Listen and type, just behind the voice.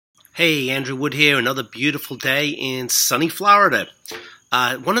Hey, Andrew Wood here. Another beautiful day in sunny Florida.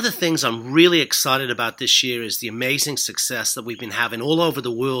 One of the things I'm really excited about this year is the amazing success that we've been having all over the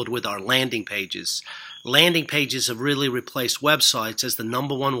world with our landing pages. Landing pages have really replaced websites as the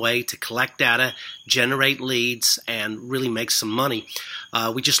 #1 way to collect data, generate leads, and really make some money.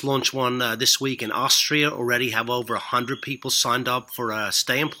 We just launched one this week in Austria. Already have over 100 people signed up for a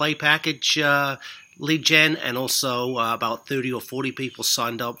stay and play package lead gen, and also about 30 or 40 people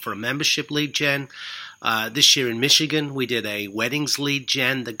signed up for a membership lead gen. This year in Michigan, we did a weddings lead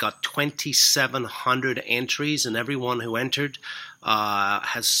gen that got 2,700 entries, and everyone who entered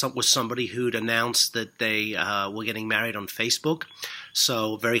was somebody who'd announced that they were getting married on Facebook.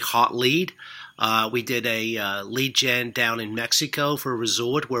 So very hot lead. We did a lead gen down in Mexico for a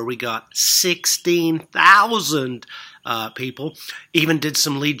resort where we got 16,000 people. Even did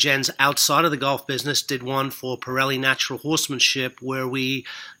some lead gens outside of the golf business. Did one for Pirelli Natural Horsemanship where we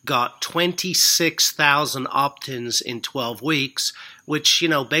got 26,000 opt-ins in 12 weeks, which,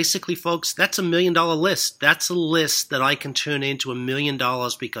 basically, folks, that's $1 million list. That's a list that I can turn into $1 million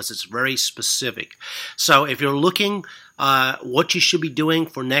because it's very specific. So if you're looking what you should be doing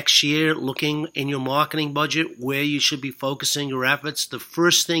for next year, looking in your marketing budget, where you should be focusing your efforts, the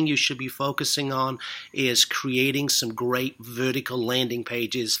first thing you should be focusing on is creating some great vertical landing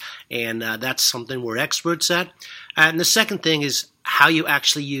pages, and that's something we're experts at. And the second thing is how you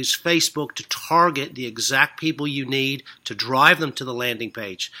actually use Facebook to target the exact people you need to drive them to the landing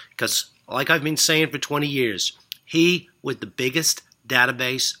page. Because like I've been saying for 20 years, he with the biggest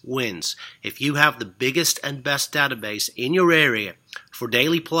database wins. If you have the biggest and best database in your area for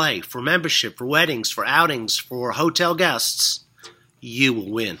daily play, for membership, for weddings, for outings, for hotel guests, you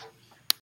will win.